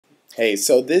Hey,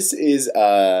 so this is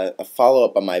a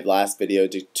follow-up on my last video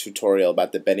tutorial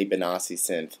about the Benassi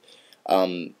synth.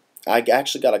 I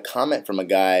actually got a comment from a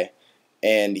guy,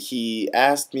 and he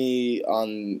asked me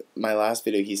on my last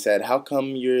video, he said, how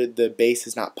come the bass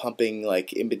is not pumping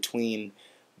like in between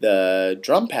the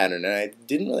drum pattern? And I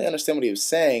didn't really understand what he was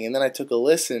saying, and then I took a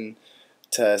listen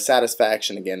to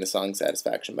Satisfaction, again, the song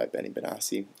Satisfaction by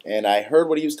Benassi, and I heard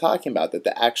what he was talking about, that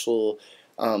the actual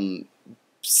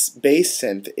bass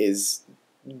synth is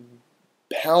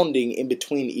pounding in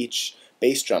between each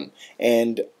bass drum,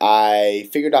 and I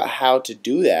figured out how to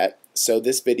do that. So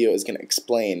this video is going to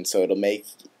explain, so it'll make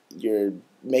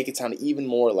it sound even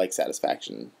more like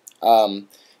Satisfaction.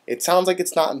 It sounds like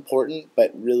it's not important,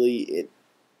 but really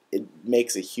it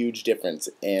makes a huge difference,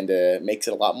 and makes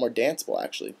it a lot more danceable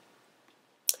actually.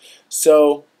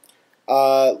 So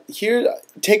here,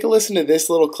 take a listen to this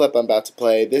little clip I'm about to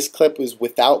play. This clip was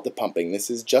without the pumping. This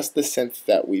is just the synth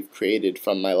that we've created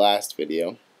from my last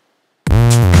video.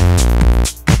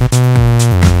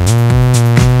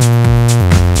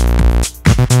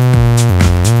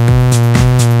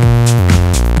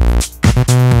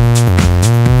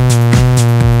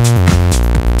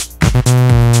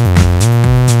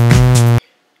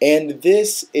 And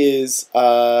this is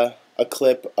a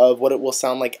clip of what it will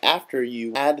sound like after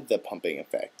you add the pumping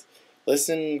effect.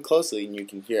 Listen closely and you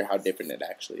can hear how different it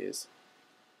actually is.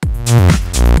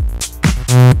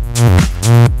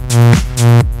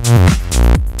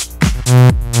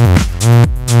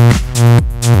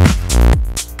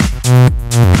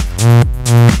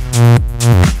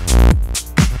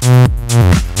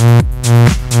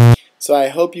 So I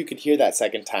hope you could hear that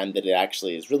second time that it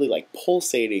actually is really like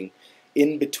pulsating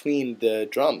in between the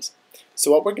drums.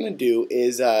 So what we're going to do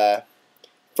is,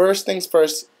 first things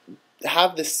first,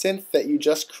 have the synth that you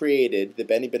just created, the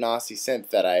Benassi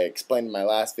synth that I explained in my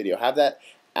last video, have that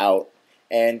out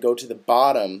and go to the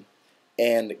bottom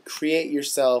and create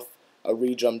yourself a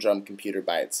redrum drum computer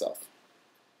by itself.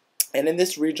 And in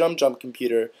this redrum drum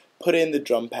computer, put in the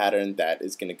drum pattern that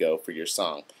is going to go for your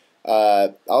song.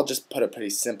 I'll just put a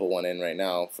pretty simple one in right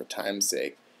now for time's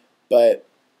sake, but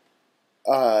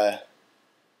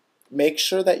make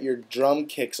sure that your drum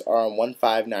kicks are on 1,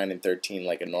 5, 9, and 13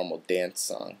 like a normal dance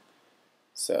song.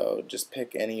 So just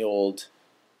pick any old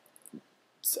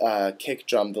kick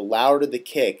drum. The louder the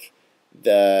kick,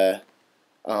 the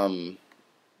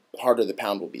harder the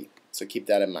pound will be. So keep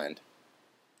that in mind.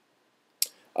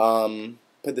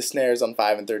 Put the snares on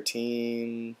 5 and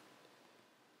 13.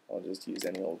 I'll just use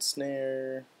any old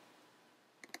snare.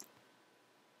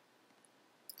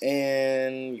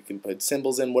 And you can put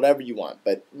cymbals in, whatever you want,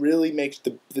 but really make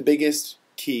the biggest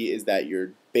key is that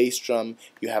your bass drum,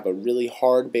 you have a really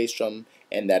hard bass drum,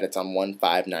 and that it's on 1,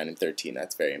 5, 9, and 13.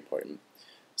 That's very important.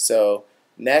 So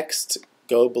next,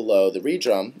 go below the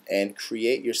redrum and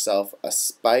create yourself a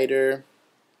spider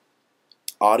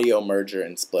audio merger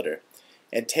and splitter,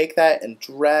 and take that and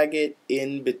drag it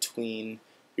in between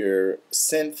your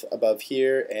synth above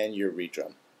here and your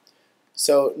redrum.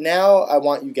 So now I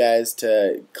want you guys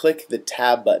to click the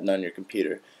tab button on your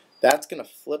computer. That's going to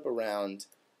flip around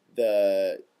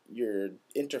your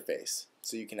interface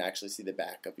so you can actually see the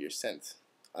back of your synth.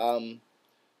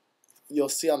 You'll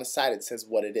see on the side it says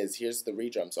what it is. Here's the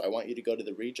redrum. So I want you to go to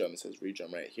the redrum. It says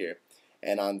redrum right here.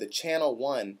 And on the channel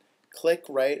 1, click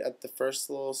right at the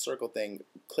first little circle thing.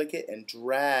 Click it and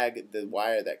drag the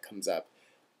wire that comes up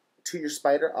to your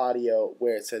spider audio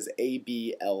where it says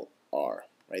ABLR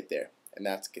right there. And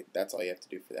that's all you have to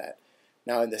do for that.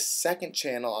 Now in the second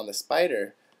channel on the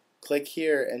spider, click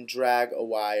here and drag a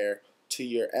wire to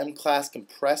your M-class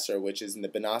compressor, which is in the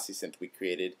Benassi synth we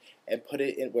created, and put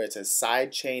it in where it says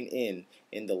side chain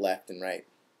in the left and right.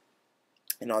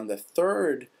 And on the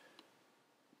third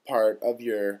part of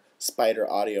your spider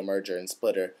audio merger and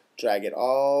splitter, drag it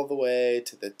all the way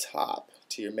to the top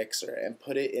to your mixer and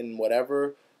put it in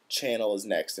whatever channel is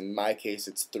next. In my case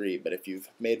it's 3, but if you've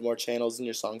made more channels in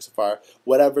your song so far,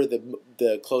 whatever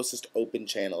the closest open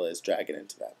channel is, drag it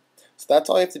into that. So that's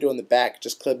all you have to do on the back.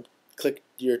 Just click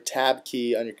your tab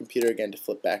key on your computer again to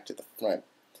flip back to the front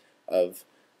of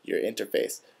your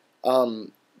interface.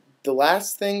 The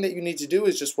last thing that you need to do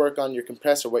is just work on your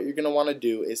compressor. What you're going to want to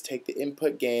do is take the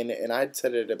input gain, and I'd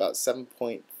set it at about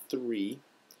 7.3.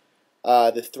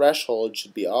 The threshold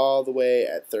should be all the way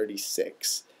at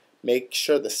 36. Make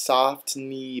sure the soft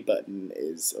knee button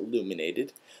is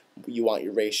illuminated. You want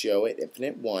your ratio at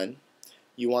infinite 1.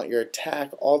 You want your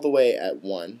attack all the way at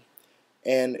 1.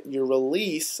 And your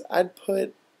release, I'd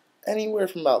put anywhere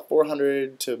from about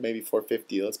 400 to maybe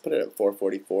 450. Let's put it at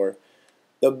 444.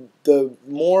 The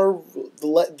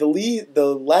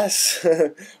less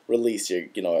release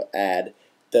you're add,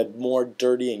 the more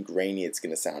dirty and grainy it's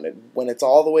going to sound. When it's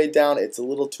all the way down, it's a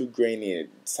little too grainy and it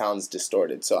sounds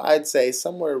distorted. So I'd say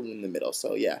somewhere in the middle.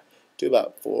 So yeah, do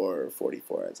about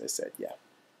 444, as I said, yeah.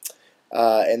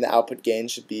 And the output gain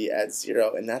should be at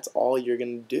 0, and that's all you're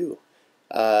going to do.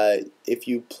 If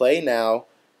you play now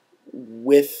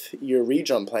with your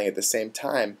redrum playing at the same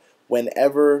time,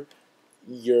 whenever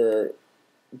your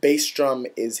bass drum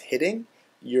is hitting,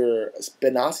 your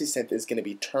Benassi synth is going to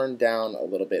be turned down a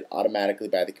little bit automatically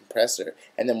by the compressor,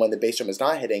 and then when the bass drum is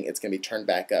not hitting, it's going to be turned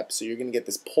back up. So you're going to get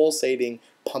this pulsating,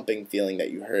 pumping feeling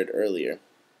that you heard earlier.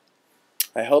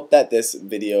 I hope that this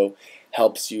video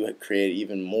helps you create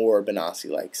even more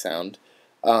Benassi-like sound.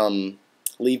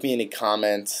 Leave me any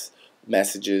comments,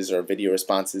 messages, or video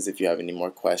responses if you have any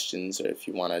more questions, or if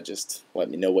you want to just let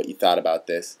me know what you thought about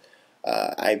this.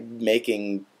 I'm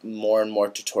making more and more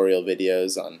tutorial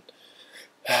videos on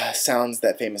sounds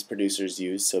that famous producers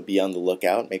use, so be on the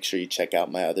lookout. Make sure you check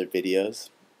out my other videos.